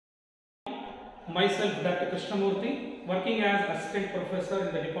Myself, Dr. Krishnamurthy, working as Assistant Professor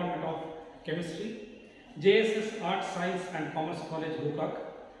in the Department of Chemistry, JSS Arts, Science and Commerce College, Gokak,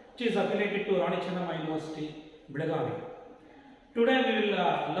 which is affiliated to Rani Chennamma University, Belagavi. Today we will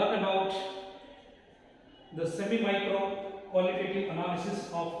learn about the semi-micro qualitative analysis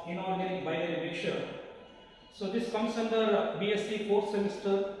of inorganic binary mixture. So this comes under BSc 4th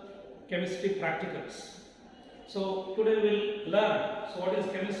semester chemistry practicals. So today we will learn what is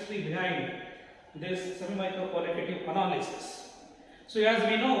chemistry behind this semi-micro qualitative analysis. So as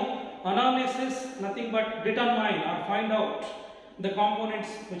we know, analysis nothing but determine or find out the components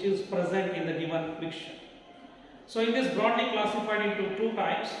which is present in the given mixture. So in this broadly classified into two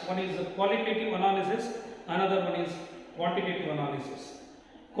types. One is the qualitative analysis, another one is quantitative analysis.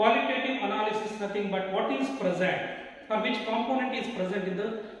 Qualitative analysis nothing but what is present or which component is present in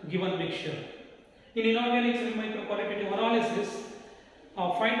the given mixture. In inorganic semi-micro qualitative analysis,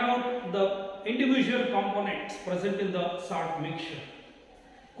 find out the individual components present in the salt mixture.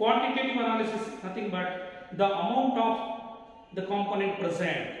 Quantitative analysis nothing but the amount of the component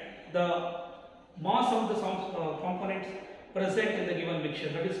present, the mass of the components present in the given mixture,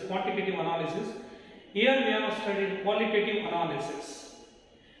 that is quantitative analysis. Here we have studied qualitative analysis.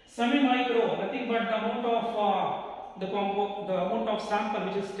 Semi-micro nothing but the amount of the amount of sample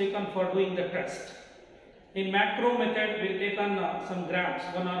which is taken for doing the test. In macro method we taken some grams,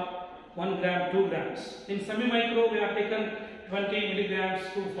 1 gram, 2 grams. In semi-micro we have taken 20 milligrams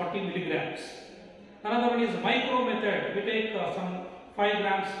to 40 milligrams. Another one is micro method. We take some 5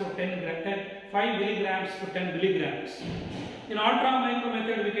 grams to 5 milligrams to 10 milligrams. In ultra micro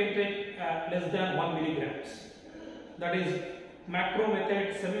method we can take less than 1 milligrams. That is macro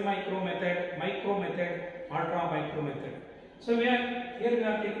method, semi-micro method, micro method, ultra micro method. So here we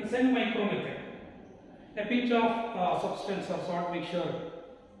are taking semi-micro method. A pinch of substance or salt mixture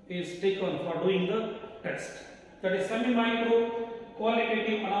is taken for doing the test. That is semi-micro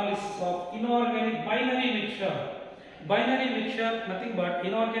qualitative analysis of inorganic binary mixture. Binary mixture nothing but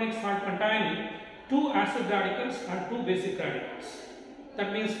inorganic salt containing 2 acid radicals and 2 basic radicals.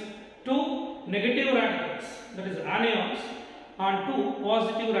 That means 2 negative radicals, that is anions, and 2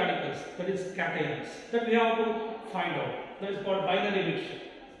 positive radicals, that is cations. That we have to find out. That is called binary mixture.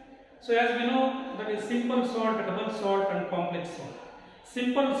 So as we know, that is simple salt, double salt and complex salt.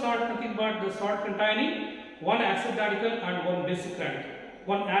 Simple salt nothing but the salt containing 1 acid radical and 1 basic radical,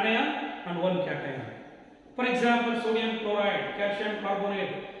 1 anion and 1 cation. For example, sodium chloride, calcium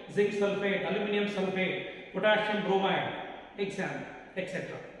carbonate, zinc sulfate, aluminum sulfate, potassium bromide, etc.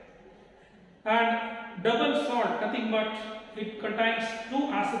 And double salt nothing but it contains 2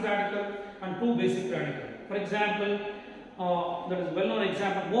 acid radical and 2 basic radical. For example, that is well-known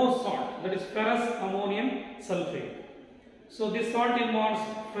example, more salt, that is ferrous ammonium sulfate. So this salt involves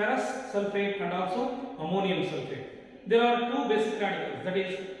ferrous sulfate and also ammonium sulfate. There are 2 basic radicals, that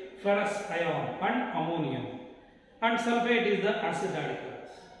is ferrous ion and ammonium, and sulfate is the acid radicals.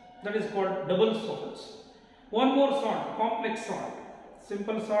 That is called double salts. One more salt, complex salt.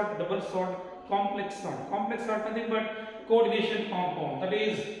 Simple salt, double salt, complex salt. Complex salt nothing but coordination compound. That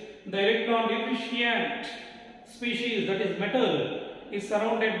is the electron deficient species, that is metal, is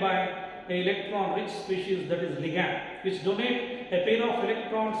surrounded by a electron rich species, that is ligand, which donate a pair of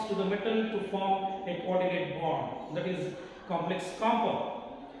electrons to the metal to form a coordinate bond, that is complex compound.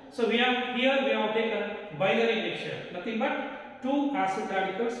 So here we have taken binary mixture, nothing but 2 acid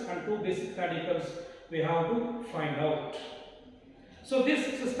radicals and 2 basic radicals we have to find out. So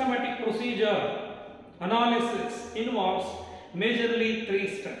this systematic procedure analysis involves majorly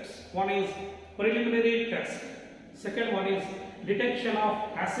 3 steps. One is preliminary test. Second one is detection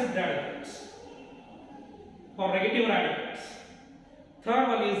of acid radicals or negative radicals. Third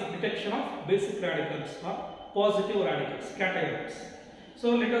one is detection of basic radicals or positive radicals, cations.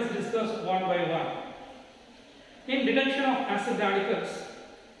 So let us discuss one by one. In detection of acid radicals,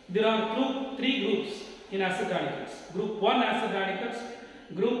 there are 3 groups in acid radicals. Group 1 acid radicals,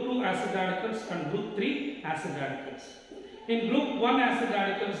 group 2 acid radicals and group 3 acid radicals. In group 1 acid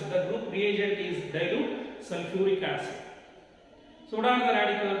radicals, the group reagent is dilute sulfuric acid. So what are the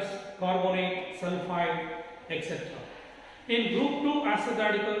radicals? Carbonate, sulfide, etc. In group 2 acid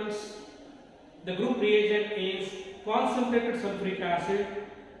radicals, the group reagent is concentrated sulfuric acid.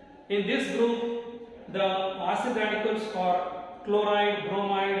 In this group, the acid radicals are chloride,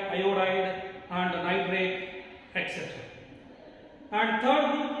 bromide, iodide and nitrate, etc. And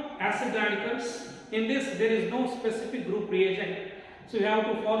third group, acid radicals. In this, there is no specific group reagent, so you have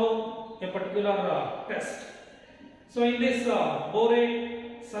to follow a particular test. So in this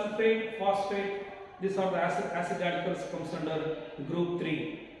borate, sulfate, phosphate, these are the acid radicals comes under group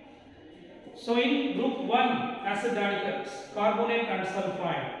 3. So in group 1 acid radicals, carbonate and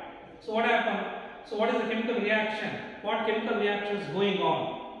sulfide. So what happened? So what is the chemical reaction? What chemical reaction is going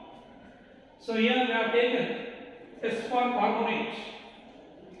on? So here we have taken S for carbonate.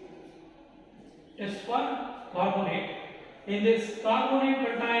 S for carbonate. In this carbonate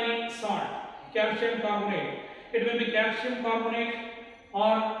containing salt, calcium carbonate, it will be calcium carbonate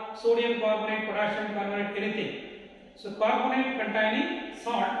or sodium carbonate, potassium carbonate, anything. So carbonate containing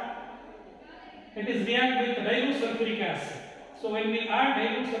salt, it is react with dilute sulfuric acid. So when we add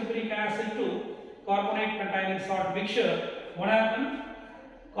dilute sulfuric acid to carbonate containing salt mixture, what happens?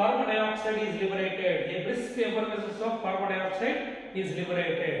 Carbon dioxide is liberated. A brisk effervescence of carbon dioxide is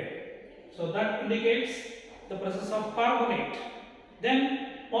liberated. So that indicates the presence of carbonate. Then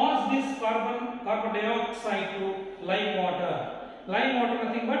pass this carbon dioxide to lime water. Lime water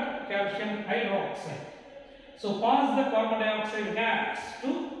nothing but calcium hydroxide. So pass the carbon dioxide gas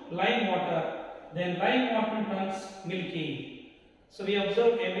to lime water. Then lime water turns milky. So we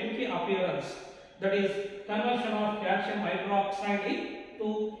observe a milky appearance, that is conversion of calcium hydroxide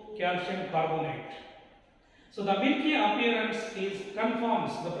to calcium carbonate. So the milky appearance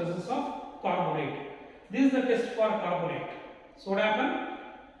confirms the presence of carbonate. This is the test for carbonate. So what happened?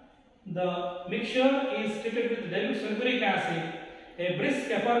 The mixture is treated with dilute sulfuric acid. A brisk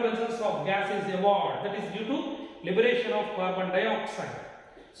effervescence of gas is evolved, that is due to liberation of carbon dioxide.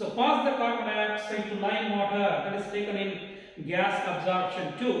 So pass the carbon dioxide to lime water, that is taken in gas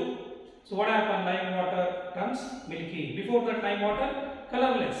absorption tube. So what happened? Lime water turns milky. Before that, lime water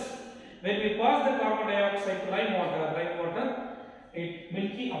colorless. When we pass the carbon dioxide to lime water, it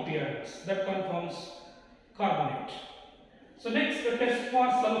milky appears. That confirms carbonate. So next, the test for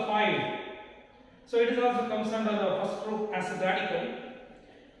sulfide. So it is also comes under the first group acid radical.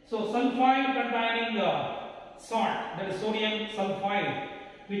 So sulfide containing salt, that is sodium sulfide,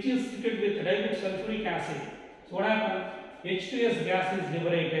 which is treated with dilute sulfuric acid. So what happens? H2S gas is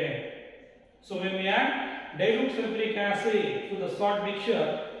liberated. So when we add dilute sulfuric acid to the salt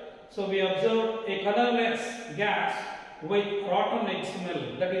mixture, so we observe a colorless gas with rotten egg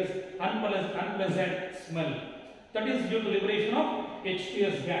smell, that is unpleasant smell. That is due to liberation of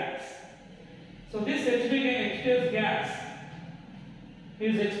H2S gas. So this H2S gas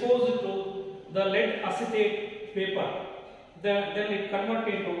is exposed to the lead acetate vapor. Then it converts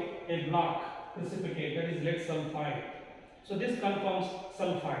into a black precipitate, that is lead sulfide. So this confirms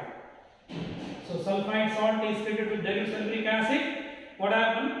sulfide. So sulfide salt is treated with dilute sulfuric acid. What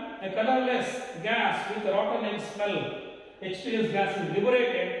happened? A colorless gas with rotten egg smell, H2S gas is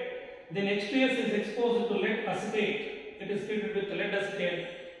liberated. Then H2S is exposed to lead acetate. It is treated with lead acetate.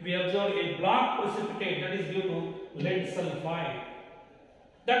 We observe a black precipitate, that is due to lead sulfide.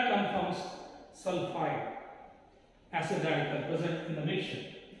 That confirms sulfide acid radical present in the mixture.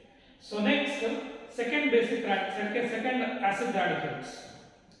 So next, second acid radicals.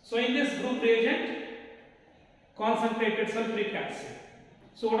 So in this group reagent, concentrated sulfuric acid.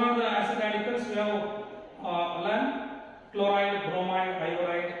 So what are the acid radicals? We have learned chloride, bromide,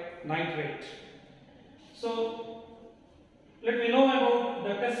 iodide, nitrate. So let me know about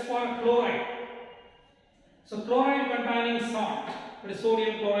the test for chloride. So chloride containing salt, that is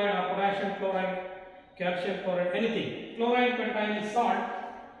sodium chloride or potassium chloride, calcium chloride, anything. Chloride containing salt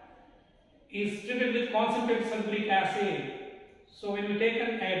is treated with concentrated sulfuric acid. So when we take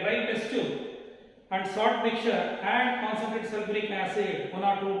a dry test tube and salt mixture, add concentrated sulfuric acid, 1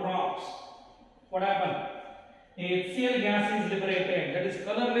 or 2 drops. What happens? A HCl gas is liberated, that is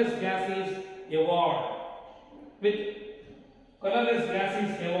colorless gas is evolved. With colorless gas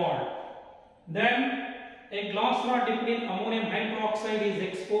is evolved. Then a glass rod dipped in ammonium hydroxide is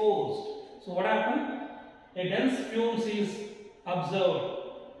exposed. So what happens? A dense fumes is observed.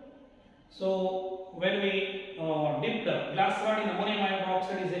 So when we dip the glass rod in ammonium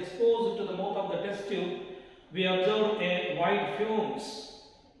hydroxide is exposed to the mouth of the test tube, we observe a white fumes.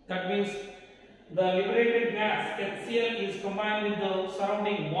 That means the liberated gas HCl is combined with the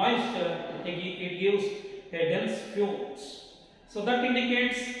surrounding moisture. It gives a dense fumes. So that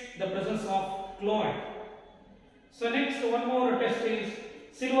indicates the presence of chloride. So next, one more test is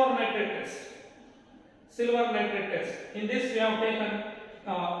silver nitrate test. Silver nitrate test. In this we have taken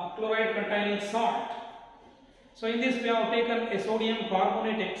chloride containing salt. So in this we have taken a sodium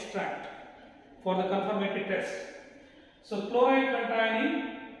carbonate extract for the confirmatory test. So chloride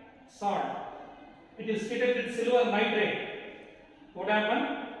containing salt, it is treated with silver nitrate. What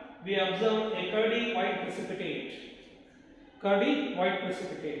happened? We observe a curdy white precipitate. Curdy white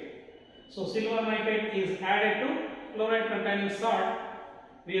precipitate. So silver nitrate is added to chloride containing salt.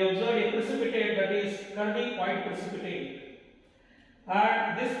 We observe a precipitate, that is curdy white precipitate.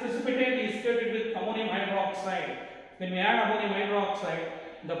 and this precipitate is treated with ammonium hydroxide. When we add ammonium hydroxide,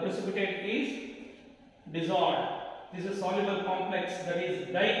 the precipitate is dissolved. This is soluble complex, that is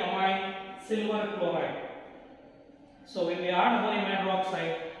diamine silver chloride. So when we add ammonium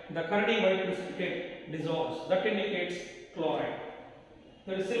hydroxide, the curdy white precipitate dissolves. That indicates chloride.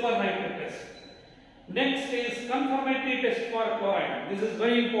 That is silver nitrate test. Next is confirmatory test for chloride. This is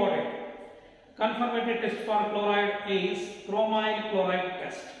very important. Confirmatory test for chloride is chromine chloride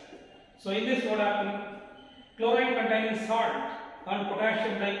test. So in this what happens? Chloride containing salt and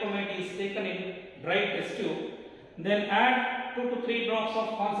potassium dichromate is taken in dry test tube. Then add 2 to 3 drops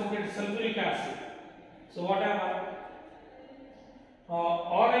of concentrated sulfuric acid. So what happens?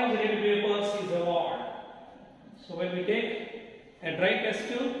 Orange red vapors is evolved. So when we take a dry test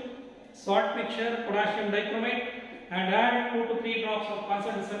tube, salt mixture, potassium dichromate, and add 2 to 3 drops of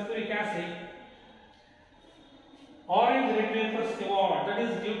concentrated sulfuric acid, orange red vapors evolved. That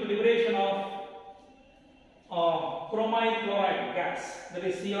is due to liberation of chromine chloride gas, that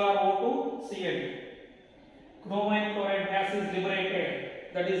is CrO2Cl2. Chromine chloride gas is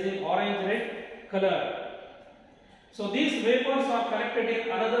liberated, that is in orange red color. So these vapors are collected in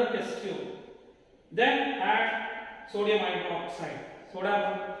another test tube. Then add sodium hydroxide. So what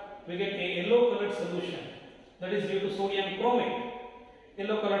happens? We get a yellow colored solution, that is due to sodium chromate,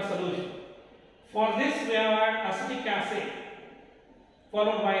 yellow colored solution. For this we have add acetic acid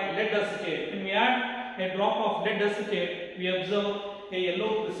followed by lead acetate. When we add a drop of lead acetate, we observe a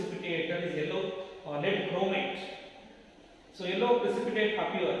yellow precipitate, that is yellow lead chromate. So yellow precipitate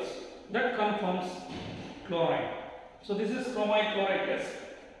appears. That confirms chloride. So this is chromine chloride test.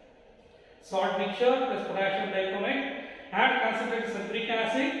 Salt mixture plus potassium dichromate, add concentrated sulfuric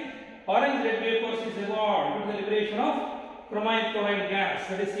acid, orange red vapors is evolved due to the liberation of chromine chloride gas,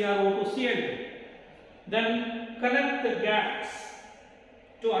 that is CrO2Cl2. Then connect the gas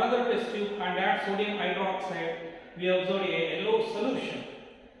to another test tube and add sodium hydroxide. We observe a yellow solution.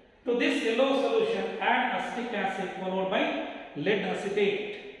 To this yellow solution, add acetic acid followed by lead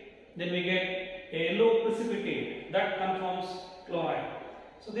acetate. Then we get a yellow precipitate that confirms chloride.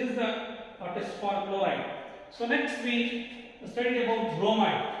 So this is the test for chloride. So next we study about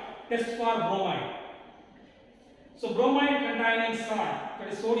bromide. Test for bromide. So bromide containing salt, that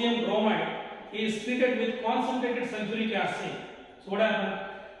is sodium bromide, is treated with concentrated sulfuric acid. So what happens?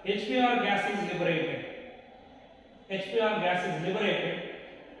 HBr gas is liberated. HBr gas is liberated.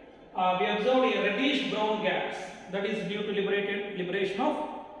 We observed a reddish brown gas, that is due to liberation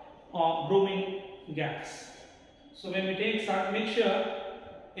of bromine gas. So when we take salt mixture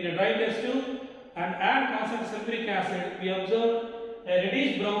in a dry test tube and add concentrated sulfuric acid, we observe a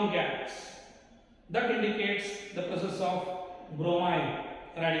reddish brown gas. That indicates the presence of bromine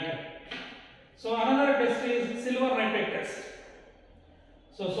radical. So another test is silver nitrate test.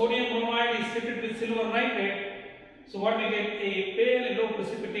 So sodium bromide is treated with silver nitrate. So what we get? A pale yellow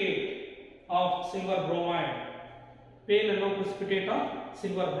precipitate of silver bromide. Pale yellow precipitate of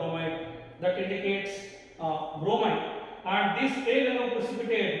silver bromide. That indicates bromide. And this pale yellow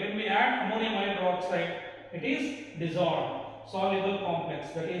precipitate, when we add ammonium hydroxide, it is dissolved. Soluble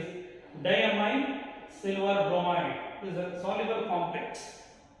complex, that is diamine silver bromide. This is a soluble complex.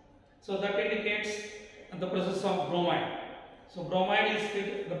 So that indicates the presence of bromide. So bromide is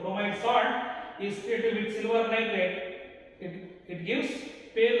treated, the bromide salt is treated with silver nitrate. It gives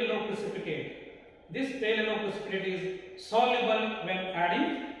pale yellow precipitate. This pale yellow precipitate is soluble when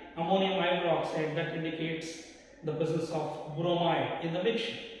adding ammonium hydroxide. That indicates the presence of bromide in the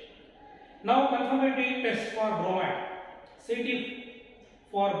mixture. Now confirmatory test for bromide. CT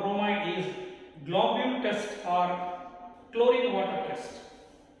for bromide is globule test or chlorine water test.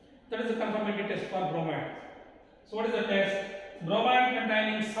 That is the confirmatory test for bromide. So what is the test? Bromide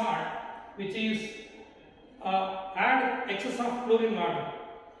containing salt, which is add excess of chlorine water.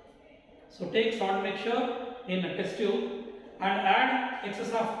 So take salt mixture in a test tube and add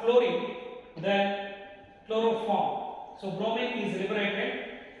excess of chlorine, then chloroform. So bromine is liberated.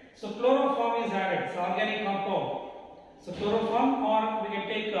 So chloroform is added. It's organic compound. So chloroform, or we can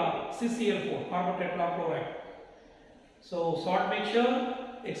take CCl4, carbon tetrachloride. So salt mixture,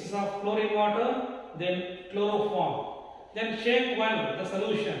 excess of chlorine water, then chloroform. Then shake well the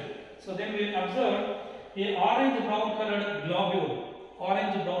solution. So then we observe a orange brown colored globule.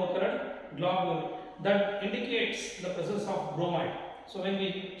 Orange brown colored globule that indicates the presence of bromide. So when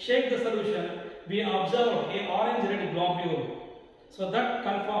we shake the solution, we observe a orange red globule. So that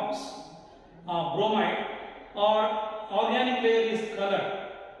confirms bromide, or organic layer is colored.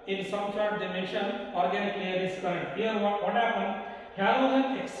 In some chart they mention organic layer is colored. Here what happened?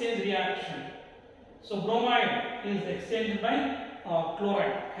 Halogen exchange reaction. So bromide is exchanged by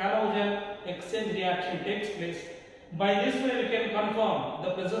chloride. Halogen exchange reaction takes place. By this way we can confirm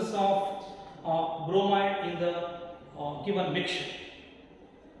the presence of bromide in the given mixture.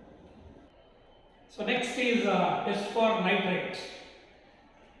 So next is test for nitrate.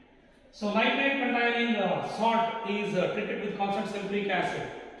 So nitrate containing salt is treated with constant sulfuric acid.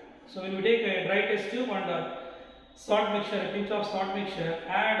 So when we take a dry test tube and salt mixture, a pinch of salt mixture,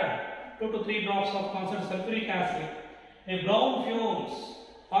 add 2 to 3 drops of constant sulfuric acid, a brown fumes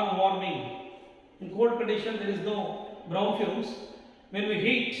on warming. In cold condition there is no brown fumes. When we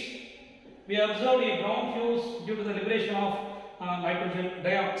heat, we observe a brown fumes due to the liberation of nitrogen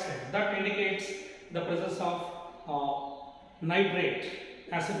dioxide. That indicates the presence of nitrate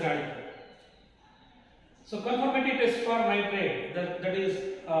acid radical. So conformity test for nitrate, that is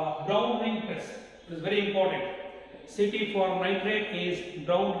brown ring test. It is very important. CT for nitrate is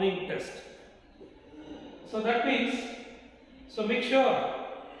brown ring test. So that means, so mixture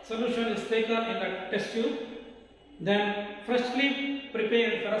solution is taken in the test tube, then freshly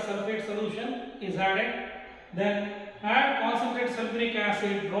prepared ferrous sulfate solution is added, then add concentrated sulfuric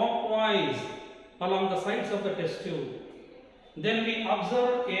acid dropwise along the sides of the test tube. Then we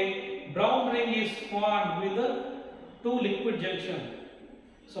observe a brown ring is formed with the 2 liquid junction.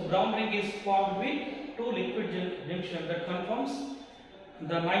 So brown ring is formed with 2 liquid junction, that confirms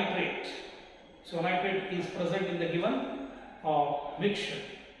the nitrate. So nitrate is present in the given mixture.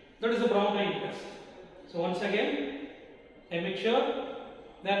 That is the brown ring test. So once again, a mixture,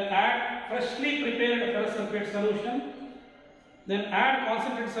 then add freshly prepared ferrous sulfate solution, then add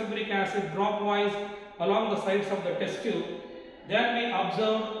concentrated sulfuric acid dropwise along the sides of the test tube. Then we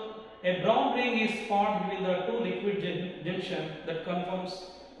observe a brown ring is formed with the 2 liquid junction, that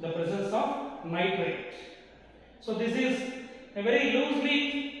confirms the presence of nitrate. So this is a very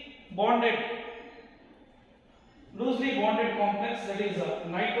loosely bonded complex, that is a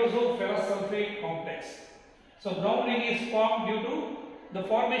nitroso ferrous sulfate complex. So brown ring is formed due to the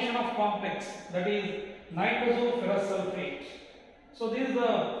formation of complex, that is nitroso ferrous sulfate. So this is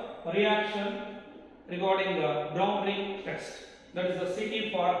the reaction regarding the brown ring test, that is the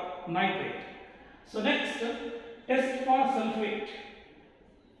CT for nitrate. So next, test for sulfate.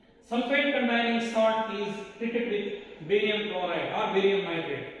 Sulfate containing salt is treated with barium chloride or barium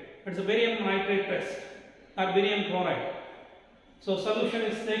nitrate. It is a barium nitrate test or barium chloride. So solution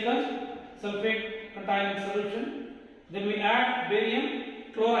is taken, sulfate containing solution, then we add barium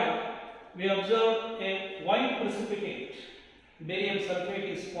chloride. We observe a white precipitate. Barium sulfate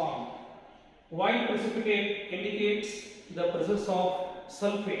is formed. White precipitate indicates the presence of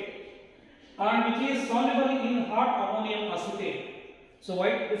sulfate, and which is soluble in hot ammonium acetate. So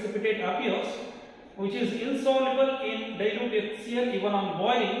white precipitate appears, which is insoluble in dilute HCl even on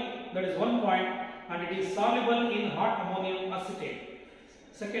boiling, that is one point, and it is soluble in hot ammonium acetate.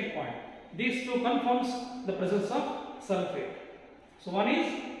 Second point, these two confirms the presence of sulfate. So one is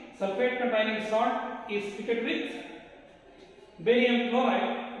sulfate containing salt is treated with barium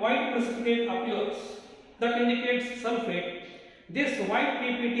chloride, white precipitate appears, that indicates sulfate. This white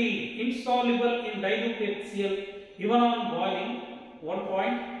PPT insoluble in dilute HCl even on boiling, one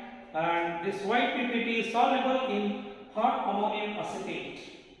point, and this white PPT is soluble in hot ammonium acetate,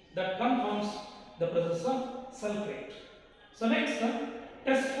 that confirms the presence of sulfate. So next,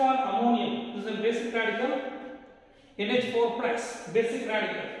 test for ammonium. This is a basic radical, NH4 plus, basic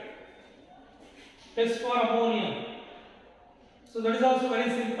radical. Test for ammonium. So that is also very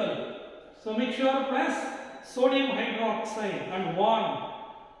simple. So mixture plus sodium hydroxide and warm.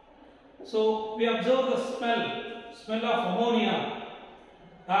 So we observe the smell of ammonia,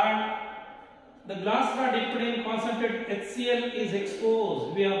 and the glass rod dipped in concentrated HCl is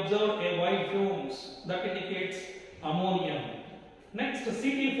exposed. We observe a white fumes, that indicates ammonium. Next,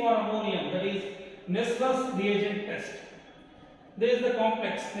 CT for ammonium, that is Nessler's reagent test. There is the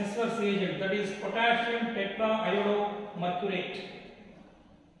complex Nessler's reagent, that is potassium tetraiodomercurate.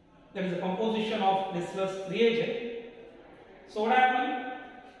 That is the composition of Nessler's reagent. So what happened?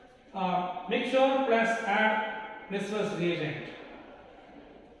 Mixture plus add Nessler's reagent.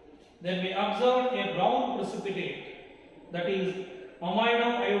 Then we observe a brown precipitate, that is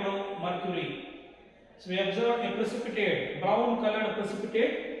amido-iodomercury. So we observe a precipitate, brown colored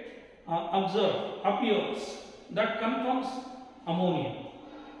precipitate appears, that confirms ammonia.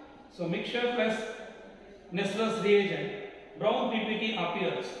 So mixture plus Nessler's reagent, brown PPT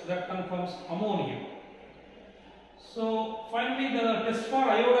appears, that confirms ammonia. So finally the test for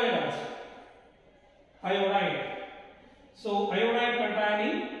iodide also. Iodide. So iodide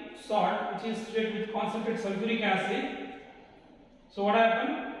containing salt, which is treated with concentrated sulfuric acid. So what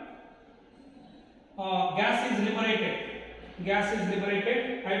happened? Gas is liberated. gas is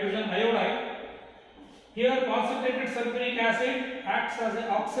liberated, hydrogen iodide. Here concentrated sulfuric acid acts as an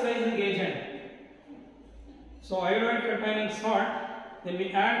oxidizing agent. So iodide containing salt, then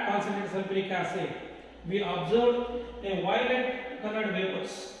we add concentrated sulfuric acid. We observe a violet colored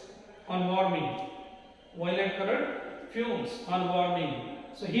vapors on warming, violet colored fumes on warming.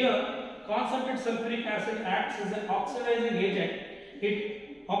 So here concentrated sulfuric acid acts as an oxidizing agent.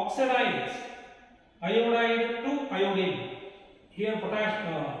 It oxidizes iodide to iodine. Here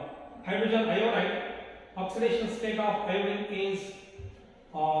hydrogen iodide, oxidation state of iodine is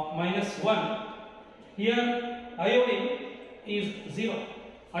 -1. Here iodine is 0.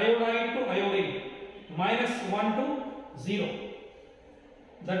 Iodide to iodine, -1 to 0.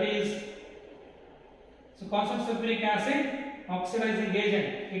 That is, so concentrated sulfuric acid, oxidizing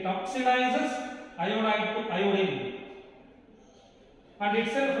agent. It oxidizes iodide to iodine and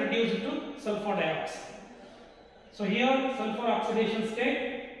itself reduced to sulfur dioxide. So here sulfur oxidation state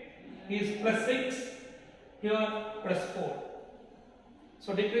is +6, here +4.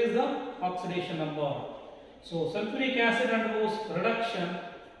 So decrease the oxidation number. So sulfuric acid undergoes reduction,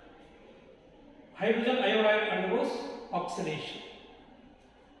 hydrogen iodide undergoes oxidation.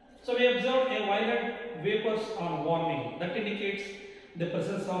 So we observed a violet vapors on warming, that indicates the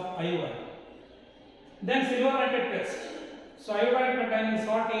presence of iodide. Then silver nitrate test. So iodide containing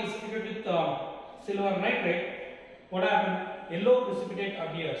salt is treated with silver nitrate. What happened? Yellow precipitate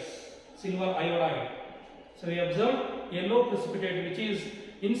appears, silver iodide. So we observe yellow precipitate which is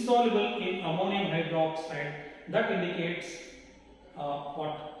insoluble in ammonium hydroxide. That indicates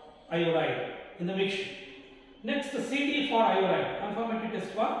iodide in the mixture. Next, CD for iodide, conformity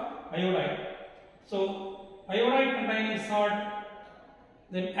test for iodide. So iodide containing salt,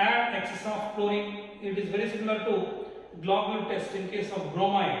 then add excess of chlorine. It is very similar to globule test in case of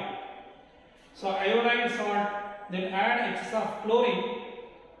bromide. So iodide salt, then add excess of chlorine,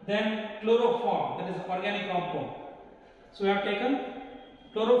 then chloroform, that is organic compound. So we have taken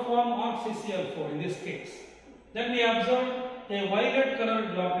chloroform or CCl4 in this case. Then we observe a violet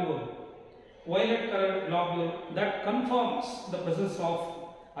colored globule that confirms the presence of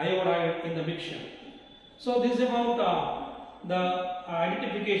iodide in the mixture. So this is about the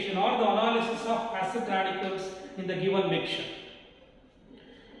identification or the analysis of acid radicals in the given mixture.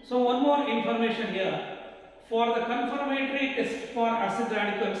 So one more information here. For the confirmatory test for acid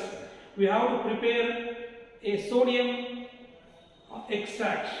radicals, we have to prepare a sodium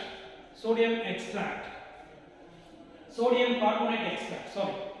extract, sodium carbonate extract,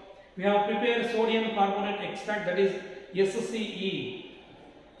 sorry. We have prepared sodium carbonate extract, that is SCE,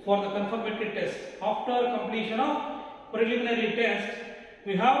 for the confirmatory test. After completion of preliminary test,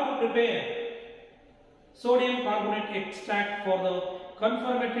 we have to prepare sodium carbonate extract for the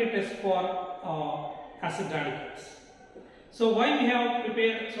confirmatory test for acid radicals. So why we have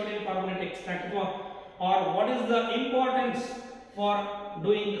prepared sodium carbonate extract, or what is the importance for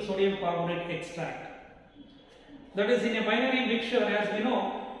doing the sodium carbonate extract? That is, in a binary mixture, as we know,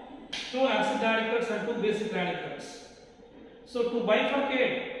 2 acid radicals and 2 basic radicals. So to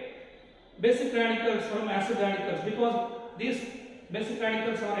bifurcate basic radicals from acid radicals, because these basic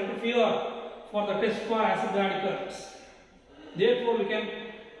radicals are interfere for the test for acid radicals, therefore we can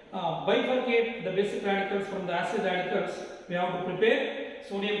bifurcate the basic radicals from the acid radicals. We have to prepare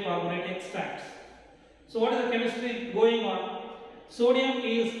sodium carbonate extracts. So what is the chemistry going on? Sodium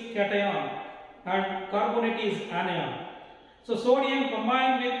is cation and carbonate is anion. So sodium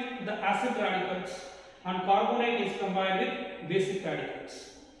combined with the acid radicals and carbonate is combined with basic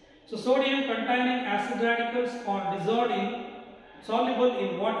radicals. So sodium containing acid radicals are dissolved in soluble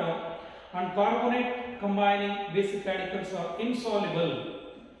in water, and carbonate combining basic radicals are insoluble.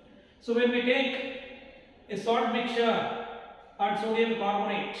 So when we take a salt mixture and sodium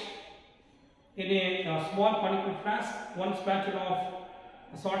carbonate in a small conical flask, 1 spatula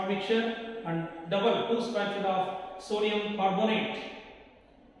of salt mixture and 2 spatula of sodium carbonate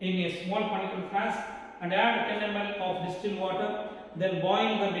in a small conical flask, and add 10 ml of distilled water, then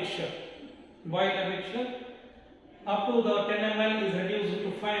boil the mixture. Boil the mixture up to the 10 ml is reduced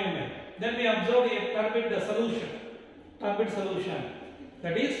to 5 ml. Then we observe a turbid solution.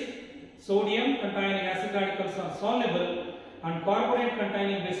 That is, sodium containing acid radicals are soluble and carbonate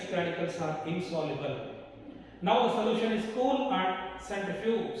containing basic radicals are insoluble. Now the solution is cool and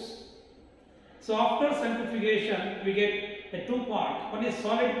centrifuged. So after centrifugation, we get a 2 part. One is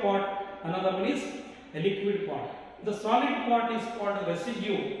solid part, another one is a liquid part. The solid part is called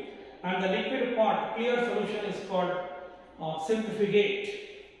residue, and the liquid part, clear solution, is called centrifugate.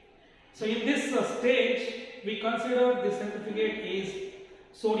 So in this stage, we consider the centrifugate is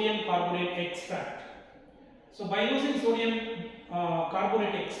sodium carbonate extract. So by using sodium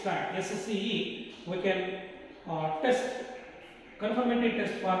carbonate extract SCE, we can test confirmatory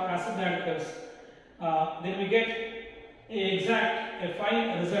test for acid radicals. Then we get a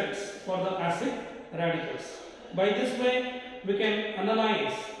fine results for the acid radicals. By this way, we can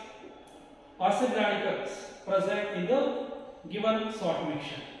analyze acid radicals present in the given salt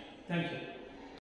mixture. Thank you.